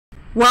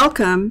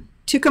Welcome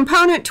to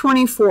Component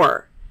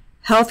 24,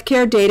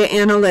 Healthcare Data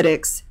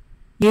Analytics,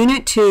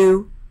 Unit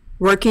 2,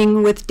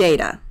 Working with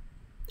Data.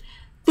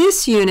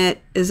 This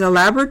unit is a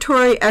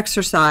laboratory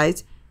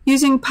exercise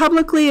using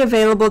publicly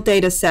available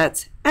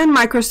datasets and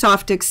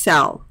Microsoft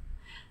Excel.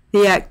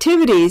 The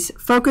activities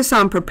focus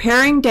on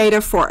preparing data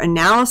for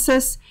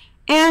analysis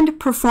and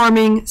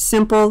performing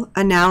simple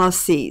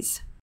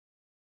analyses.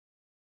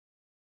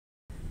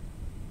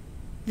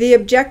 The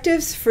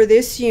objectives for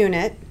this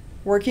unit,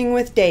 Working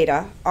with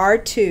Data, are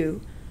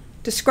to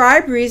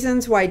describe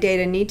reasons why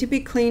data need to be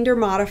cleaned or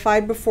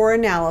modified before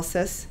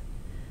analysis,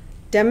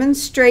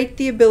 demonstrate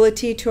the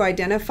ability to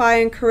identify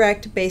and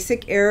correct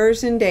basic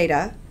errors in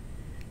data,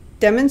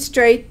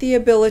 demonstrate the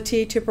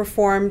ability to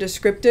perform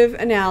descriptive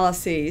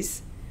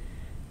analyses,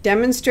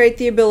 demonstrate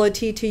the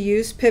ability to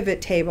use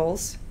pivot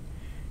tables,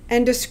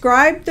 and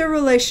describe the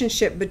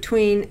relationship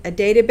between a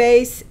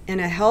database and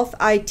a health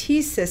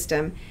IT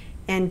system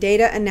and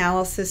data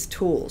analysis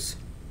tools.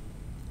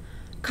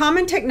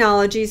 Common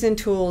technologies and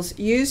tools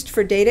used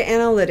for data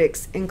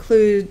analytics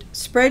include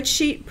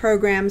spreadsheet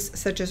programs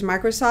such as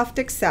Microsoft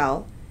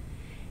Excel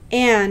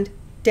and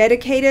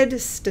dedicated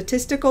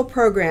statistical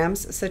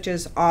programs such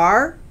as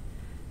R,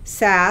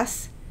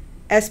 SAS,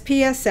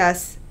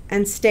 SPSS,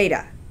 and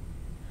Stata.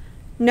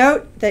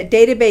 Note that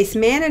database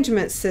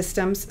management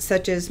systems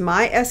such as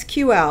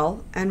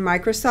MySQL and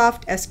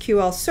Microsoft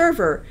SQL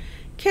Server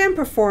can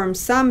perform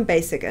some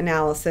basic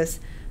analysis,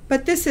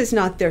 but this is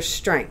not their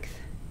strength.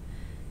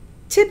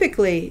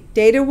 Typically,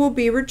 data will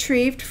be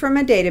retrieved from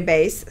a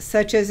database,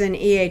 such as an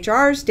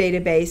EHR's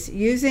database,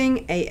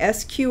 using a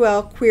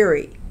SQL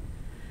query.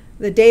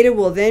 The data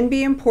will then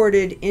be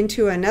imported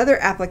into another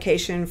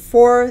application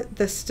for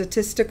the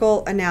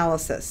statistical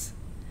analysis.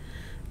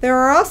 There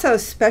are also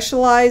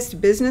specialized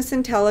business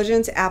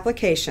intelligence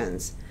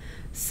applications.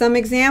 Some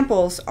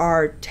examples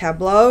are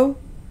Tableau,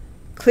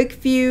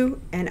 QlikView,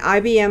 and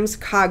IBM's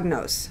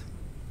Cognos.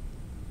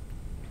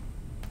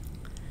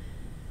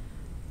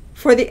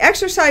 For the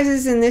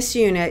exercises in this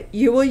unit,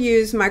 you will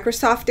use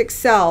Microsoft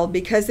Excel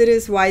because it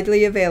is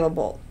widely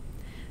available.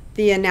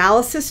 The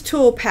Analysis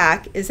Tool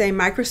Pack is a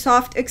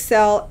Microsoft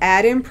Excel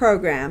add-in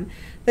program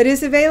that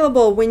is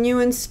available when you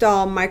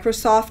install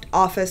Microsoft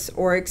Office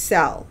or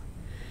Excel.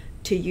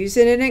 To use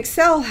it in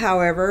Excel,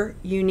 however,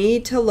 you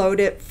need to load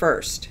it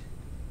first.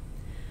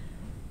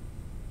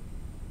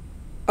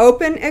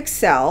 Open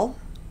Excel,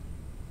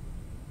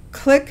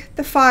 click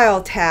the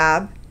File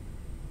tab,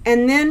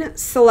 and then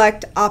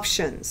select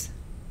Options.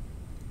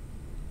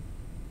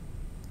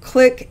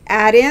 Click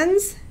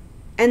Add-ins,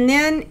 and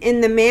then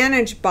in the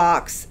Manage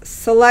box,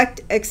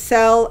 select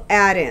Excel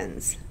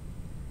Add-ins.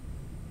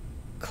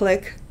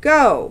 Click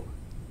Go.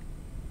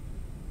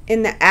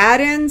 In the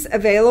Add-ins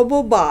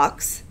Available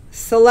box,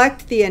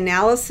 select the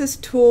Analysis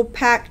Tool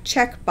Pack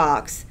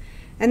checkbox,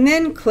 and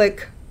then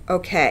click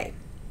OK.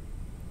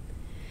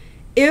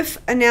 If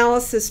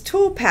Analysis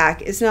Tool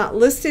Pack is not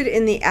listed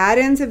in the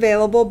Add-ins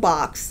Available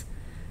box,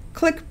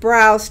 click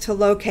Browse to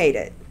locate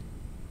it.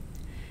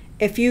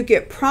 If you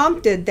get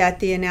prompted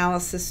that the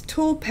Analysis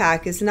Tool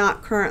Pack is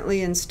not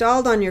currently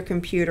installed on your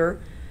computer,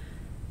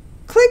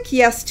 click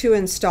Yes to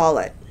install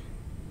it.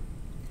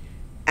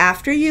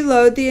 After you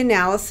load the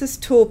Analysis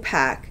Tool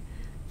Pack,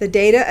 the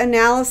Data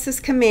Analysis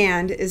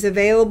command is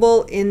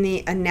available in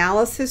the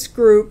Analysis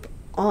group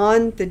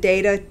on the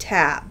Data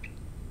tab.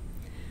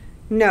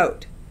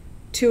 Note: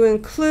 to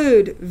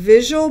include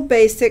Visual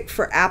Basic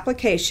for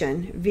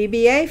Application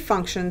 (VBA)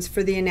 functions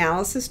for the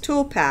Analysis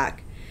Tool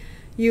Pack,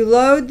 you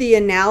load the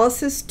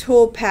Analysis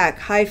Tool Pack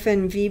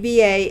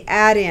 -VBA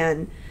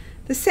add-in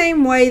the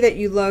same way that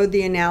you load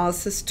the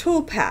Analysis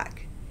Tool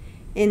Pack.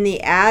 In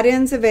the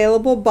Add-ins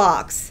Available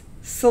box,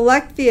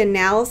 select the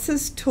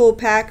Analysis Tool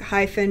Pack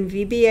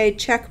 -VBA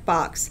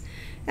checkbox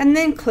and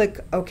then click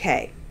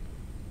OK.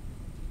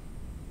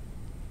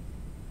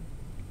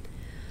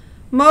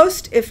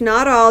 Most, if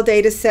not all,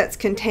 data sets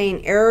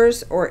contain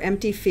errors or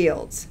empty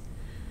fields.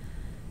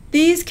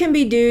 These can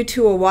be due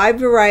to a wide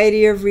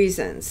variety of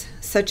reasons,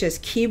 such as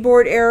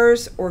keyboard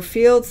errors or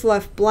fields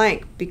left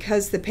blank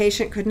because the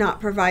patient could not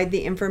provide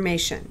the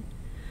information.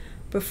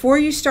 Before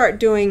you start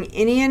doing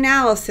any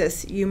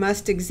analysis, you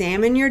must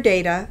examine your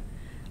data,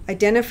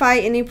 identify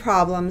any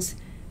problems,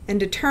 and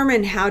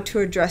determine how to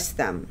address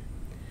them.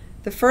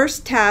 The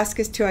first task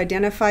is to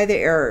identify the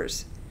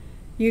errors.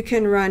 You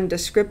can run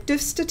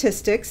descriptive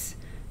statistics,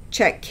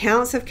 check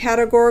counts of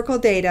categorical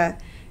data,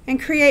 and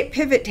create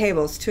pivot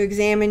tables to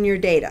examine your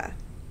data.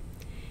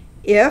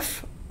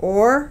 If,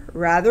 or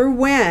rather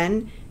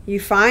when,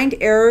 you find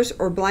errors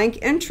or blank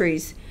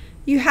entries,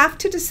 you have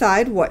to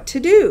decide what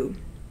to do.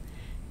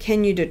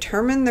 Can you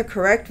determine the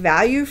correct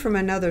value from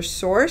another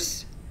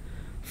source?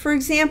 For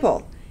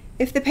example,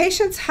 if the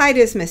patient's height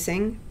is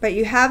missing, but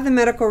you have the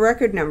medical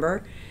record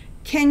number,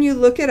 can you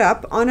look it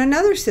up on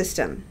another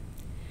system?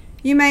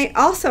 You may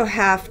also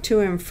have to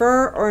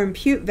infer or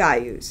impute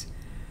values.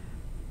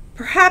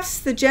 Perhaps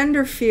the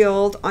gender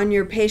field on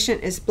your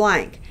patient is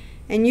blank,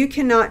 and you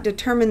cannot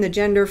determine the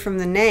gender from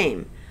the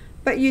name,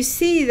 but you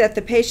see that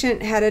the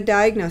patient had a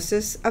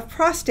diagnosis of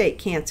prostate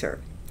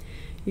cancer.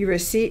 You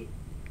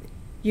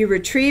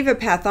retrieve a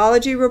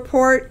pathology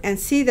report and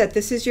see that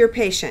this is your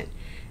patient,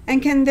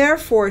 and can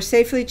therefore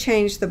safely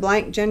change the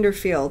blank gender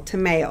field to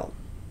male.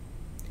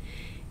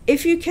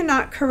 If you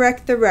cannot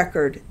correct the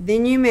record,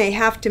 then you may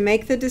have to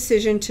make the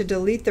decision to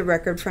delete the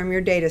record from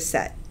your data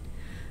set.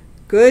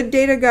 Good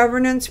data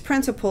governance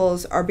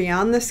principles are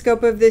beyond the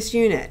scope of this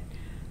unit,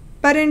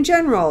 but in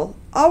general,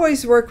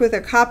 always work with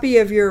a copy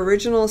of your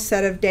original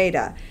set of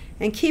data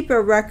and keep a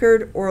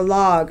record or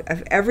log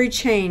of every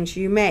change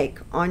you make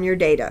on your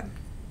data.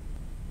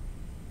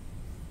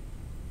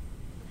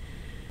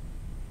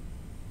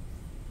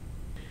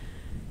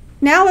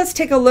 Now let's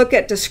take a look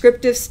at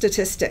descriptive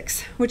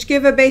statistics, which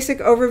give a basic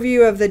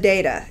overview of the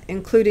data,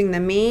 including the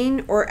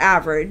mean or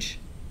average,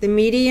 the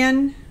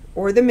median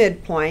or the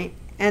midpoint,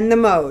 and the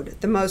mode,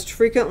 the most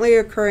frequently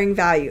occurring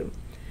value,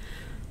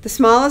 the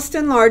smallest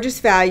and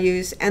largest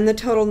values, and the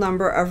total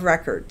number of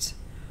records.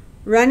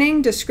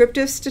 Running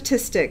descriptive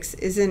statistics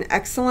is an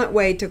excellent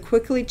way to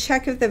quickly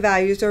check if the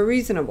values are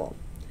reasonable.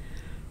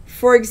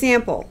 For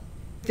example,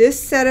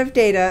 this set of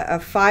data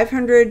of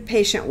 500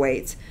 patient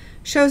weights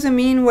shows a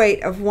mean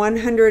weight of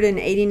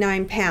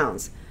 189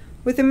 pounds,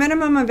 with a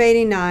minimum of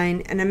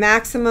 89 and a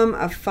maximum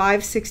of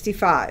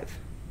 565.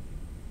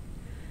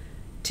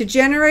 To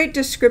generate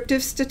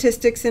descriptive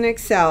statistics in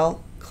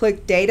Excel,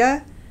 click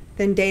Data,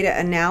 then Data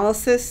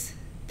Analysis,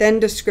 then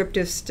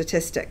Descriptive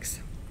Statistics.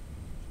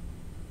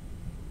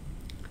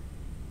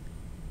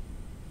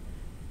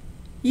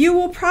 You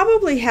will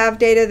probably have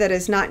data that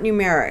is not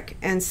numeric,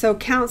 and so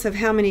counts of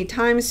how many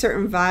times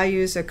certain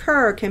values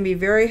occur can be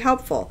very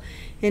helpful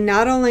in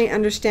not only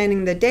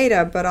understanding the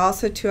data, but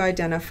also to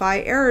identify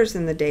errors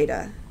in the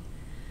data.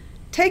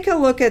 Take a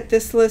look at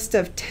this list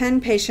of 10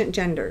 patient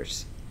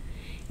genders.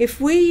 If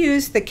we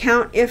use the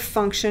COUNTIF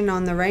function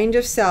on the range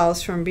of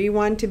cells from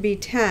B1 to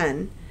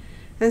B10,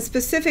 and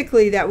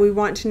specifically that we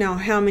want to know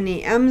how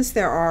many M's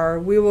there are,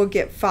 we will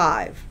get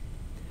 5.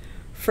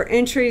 For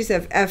entries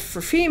of F for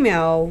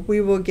female,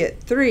 we will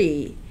get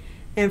 3,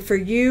 and for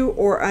U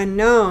or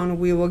unknown,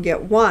 we will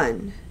get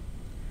 1.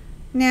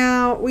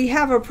 Now, we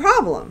have a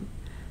problem.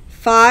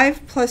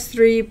 5 plus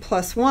 3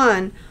 plus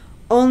 1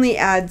 only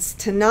adds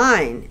to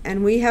 9,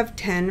 and we have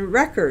 10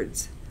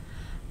 records.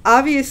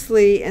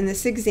 Obviously, in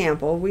this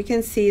example, we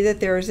can see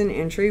that there is an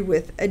entry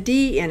with a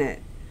D in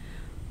it,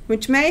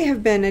 which may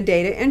have been a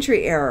data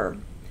entry error.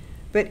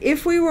 But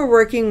if we were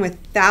working with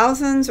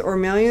thousands or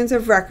millions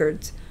of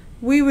records,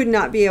 we would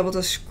not be able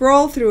to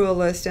scroll through a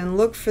list and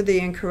look for the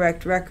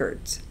incorrect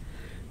records.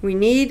 We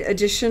need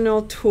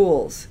additional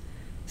tools.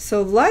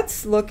 So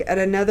let's look at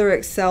another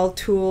Excel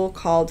tool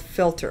called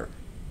Filter.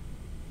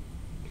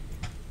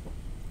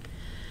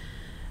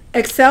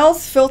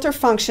 Excel's filter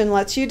function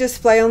lets you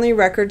display only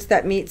records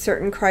that meet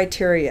certain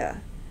criteria.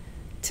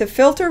 To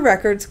filter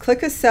records,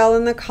 click a cell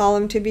in the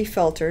column to be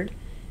filtered.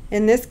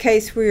 In this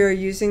case, we are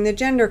using the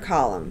gender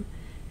column,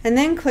 and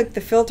then click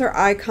the filter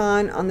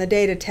icon on the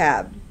Data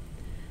tab.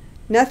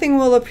 Nothing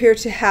will appear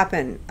to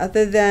happen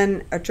other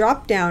than a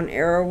drop-down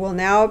arrow will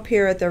now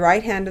appear at the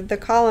right hand of the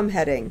column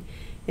heading,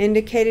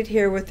 indicated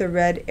here with a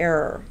red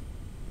arrow.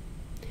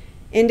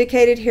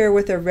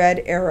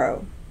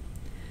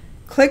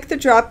 Click the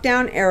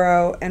drop-down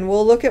arrow and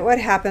we'll look at what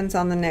happens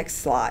on the next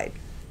slide.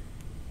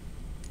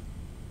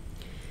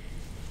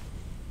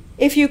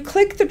 If you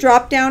click the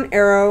drop-down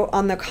arrow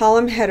on the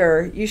column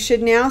header, you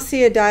should now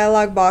see a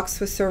dialog box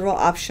with several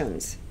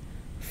options.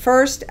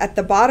 First, at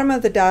the bottom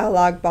of the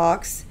dialog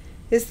box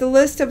is the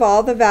list of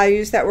all the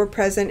values that were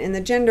present in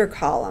the gender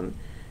column,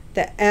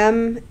 the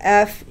M,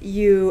 F,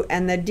 U,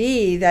 and the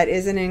D that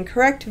is an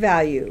incorrect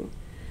value.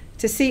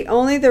 To see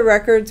only the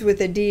records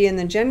with a D in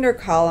the gender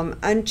column,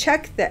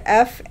 uncheck the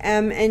F,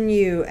 M, and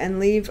U and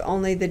leave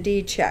only the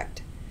D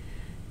checked.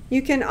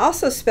 You can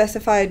also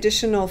specify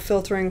additional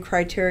filtering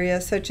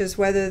criteria, such as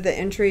whether the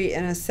entry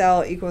in a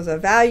cell equals a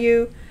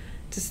value,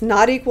 does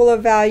not equal a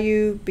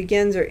value,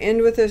 begins or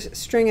ends with a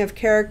string of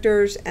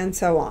characters, and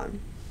so on.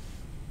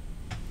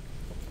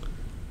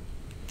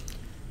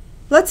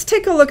 Let's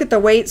take a look at the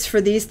weights for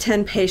these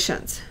 10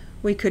 patients.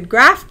 We could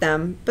graph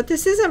them, but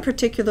this isn't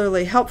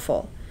particularly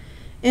helpful.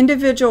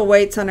 Individual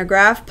weights on a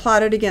graph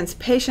plotted against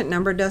patient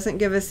number doesn't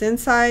give us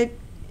insight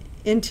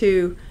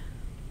into.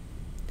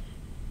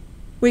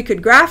 We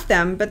could graph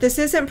them, but this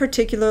isn't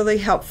particularly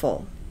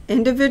helpful.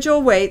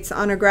 Individual weights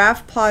on a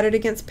graph plotted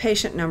against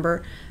patient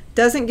number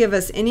doesn't give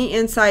us any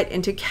insight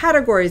into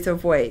categories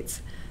of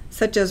weights,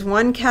 such as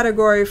one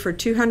category for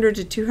 200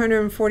 to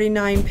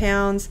 249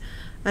 pounds,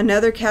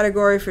 another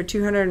category for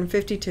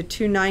 250 to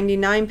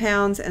 299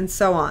 pounds, and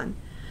so on.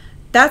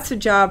 That's a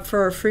job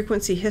for a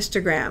frequency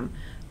histogram,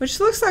 which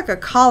looks like a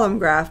column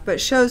graph but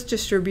shows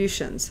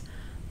distributions.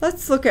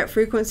 Let's look at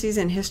frequencies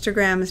and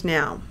histograms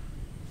now.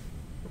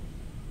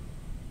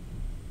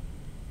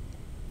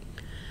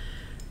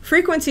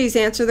 Frequencies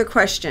answer the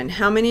question,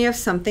 how many of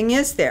something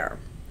is there?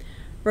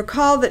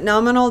 Recall that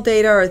nominal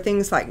data are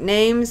things like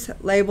names,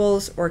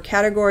 labels, or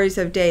categories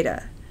of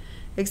data.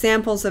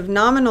 Examples of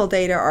nominal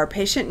data are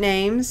patient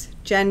names,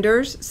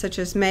 genders such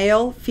as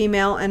male,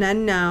 female, and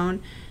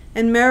unknown,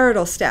 and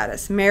marital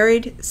status,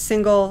 married,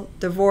 single,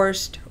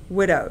 divorced,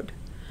 widowed.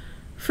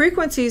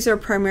 Frequencies are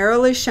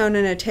primarily shown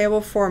in a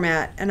table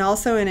format and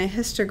also in a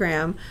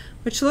histogram,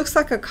 which looks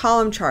like a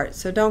column chart,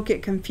 so don't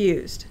get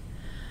confused.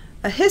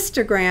 A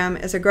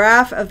histogram is a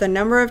graph of the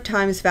number of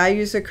times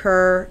values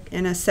occur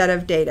in a set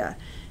of data.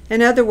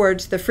 In other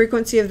words, the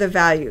frequency of the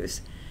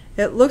values.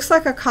 It looks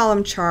like a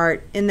column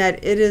chart in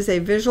that it is a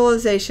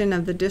visualization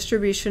of the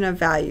distribution of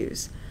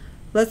values.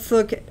 Let's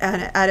look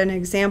at an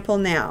example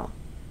now.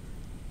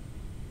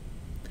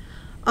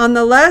 On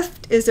the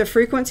left is a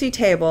frequency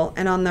table,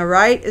 and on the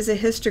right is a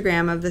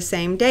histogram of the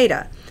same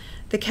data.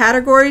 The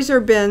categories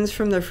or bins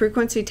from the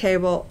frequency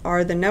table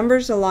are the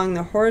numbers along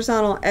the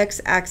horizontal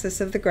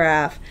x-axis of the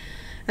graph,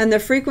 and the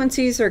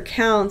frequencies or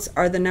counts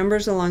are the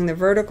numbers along the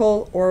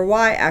vertical or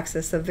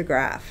y-axis of the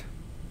graph.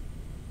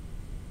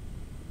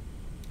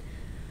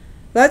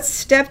 Let's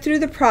step through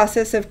the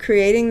process of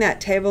creating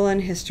that table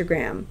and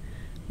histogram.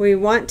 We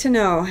want to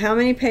know how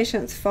many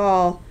patients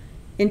fall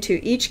into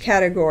each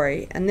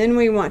category, and then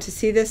we want to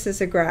see this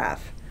as a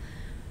graph.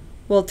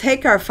 We'll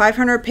take our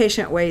 500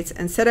 patient weights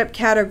and set up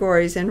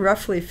categories in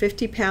roughly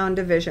 50-pound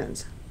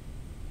divisions.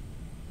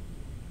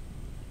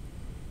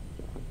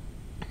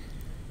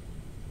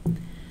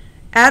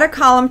 Add a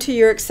column to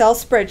your Excel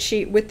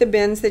spreadsheet with the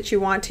bins that you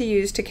want to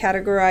use to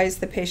categorize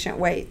the patient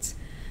weights.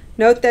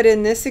 Note that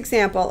in this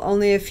example,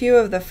 only a few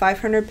of the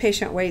 500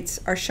 patient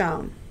weights are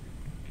shown.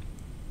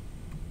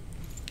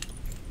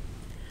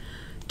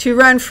 To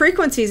run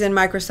frequencies in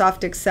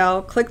Microsoft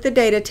Excel, click the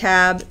Data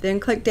tab, then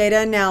click Data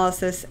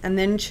Analysis, and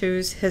then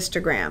choose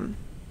Histogram.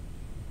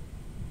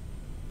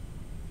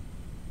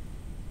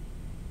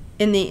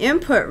 In the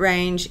input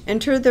range,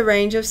 enter the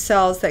range of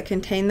cells that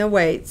contain the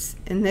weights,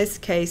 in this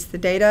case the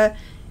data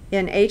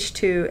in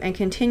H2, and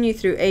continue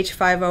through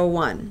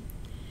H501.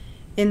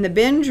 In the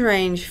binge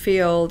range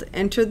field,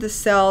 enter the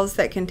cells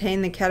that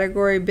contain the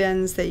category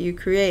bins that you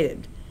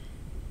created.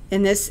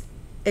 In this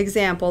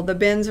example, the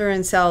bins are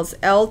in cells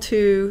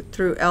L2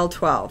 through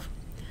L12.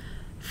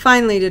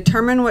 Finally,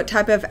 determine what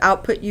type of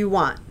output you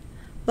want.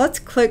 Let's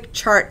click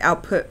Chart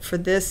Output for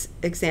this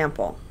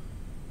example.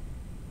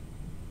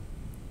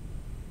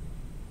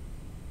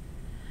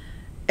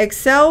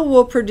 Excel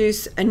will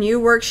produce a new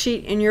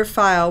worksheet in your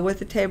file with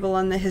the table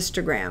and the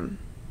histogram.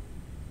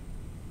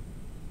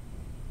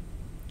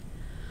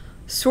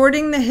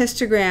 Sorting the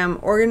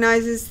histogram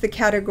organizes the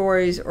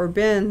categories or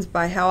bins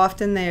by how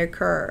often they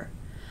occur.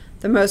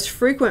 The most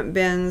frequent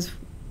bins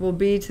will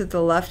be to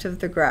the left of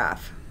the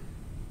graph.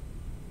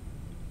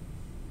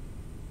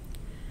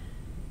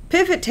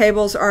 Pivot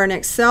tables are an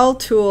Excel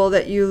tool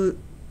that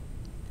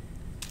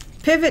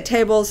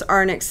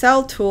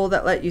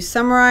let you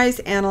summarize,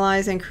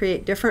 analyze, and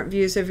create different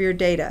views of your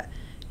data.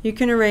 You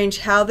can arrange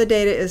how the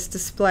data is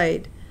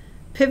displayed.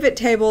 Pivot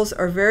tables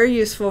are very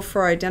useful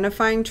for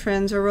identifying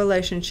trends or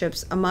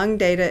relationships among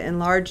data in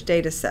large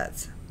data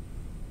sets.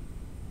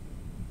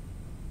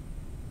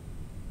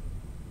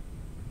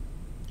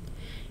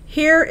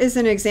 Here is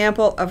an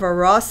example of a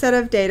raw set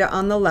of data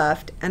on the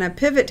left and a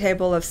pivot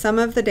table of some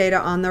of the data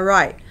on the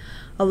right,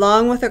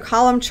 along with a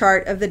column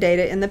chart of the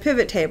data in the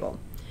pivot table.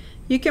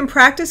 You can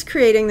practice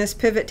creating this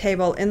pivot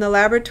table in the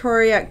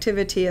laboratory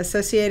activity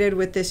associated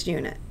with this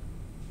unit.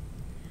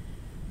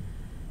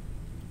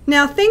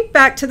 Now think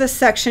back to the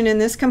section in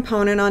this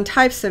component on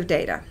types of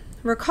data.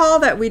 Recall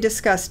that we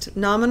discussed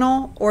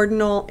nominal,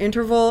 ordinal,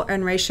 interval,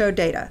 and ratio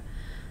data.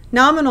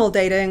 Nominal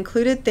data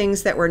included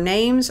things that were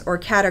names or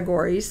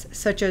categories,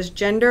 such as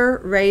gender,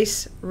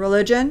 race,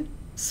 religion,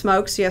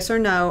 smokes, yes or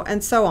no,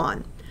 and so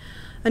on.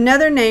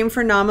 Another name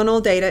for nominal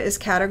data is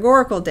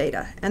categorical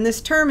data, and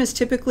this term is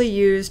typically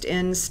used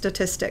in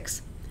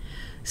statistics.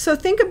 So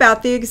think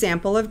about the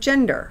example of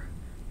gender.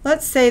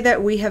 Let's say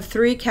that we have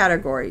 3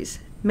 categories: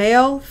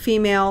 male,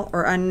 female,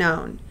 or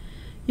unknown.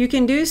 You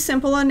can do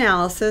simple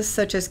analysis,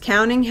 such as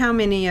counting how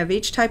many of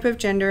each type of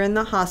gender in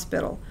the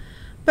hospital,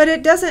 but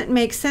it doesn't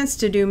make sense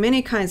to do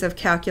many kinds of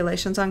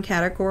calculations on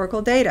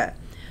categorical data.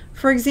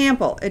 For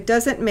example, it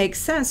doesn't make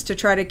sense to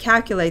try to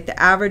calculate the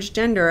average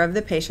gender of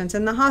the patients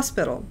in the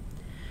hospital.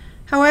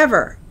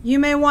 However, you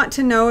may want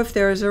to know if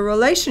there is a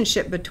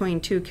relationship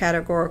between 2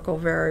 categorical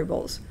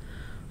variables.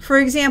 For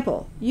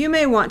example, you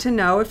may want to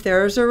know if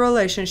there is a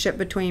relationship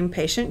between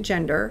patient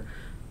gender,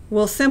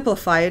 we'll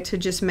simplify it to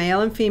just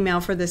male and female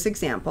for this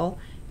example,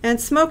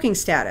 and smoking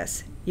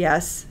status,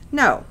 yes,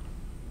 no.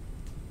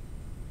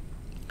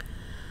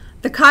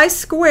 The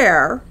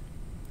chi-square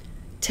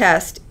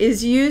test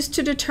is used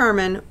to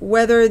determine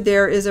whether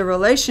there is a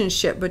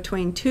relationship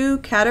between 2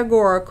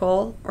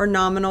 categorical or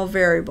nominal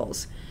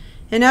variables.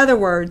 In other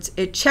words,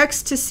 it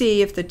checks to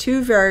see if the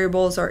 2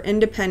 variables are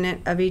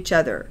independent of each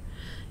other.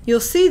 You'll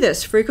see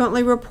this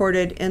frequently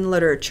reported in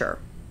literature.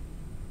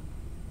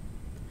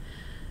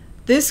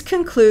 This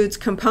concludes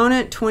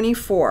Component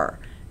 24,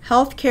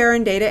 Healthcare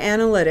and Data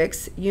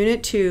Analytics,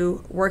 Unit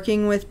 2,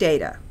 Working with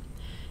Data.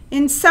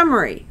 In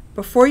summary,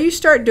 before you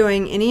start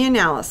doing any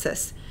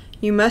analysis,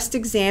 you must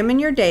examine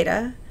your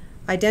data,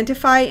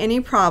 identify any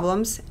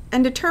problems,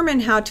 and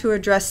determine how to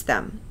address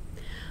them.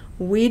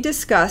 We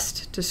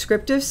discussed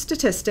descriptive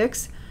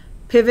statistics,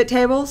 pivot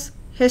tables,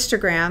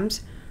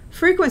 histograms,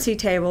 frequency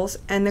tables,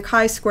 and the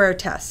chi-square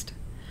test.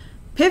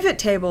 Pivot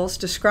tables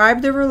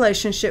describe the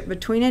relationship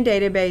between a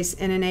database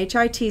in an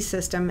HIT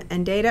system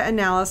and data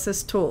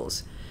analysis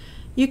tools.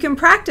 You can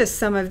practice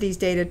some of these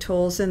data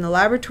tools in the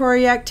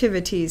laboratory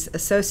activities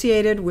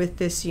associated with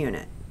this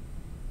unit.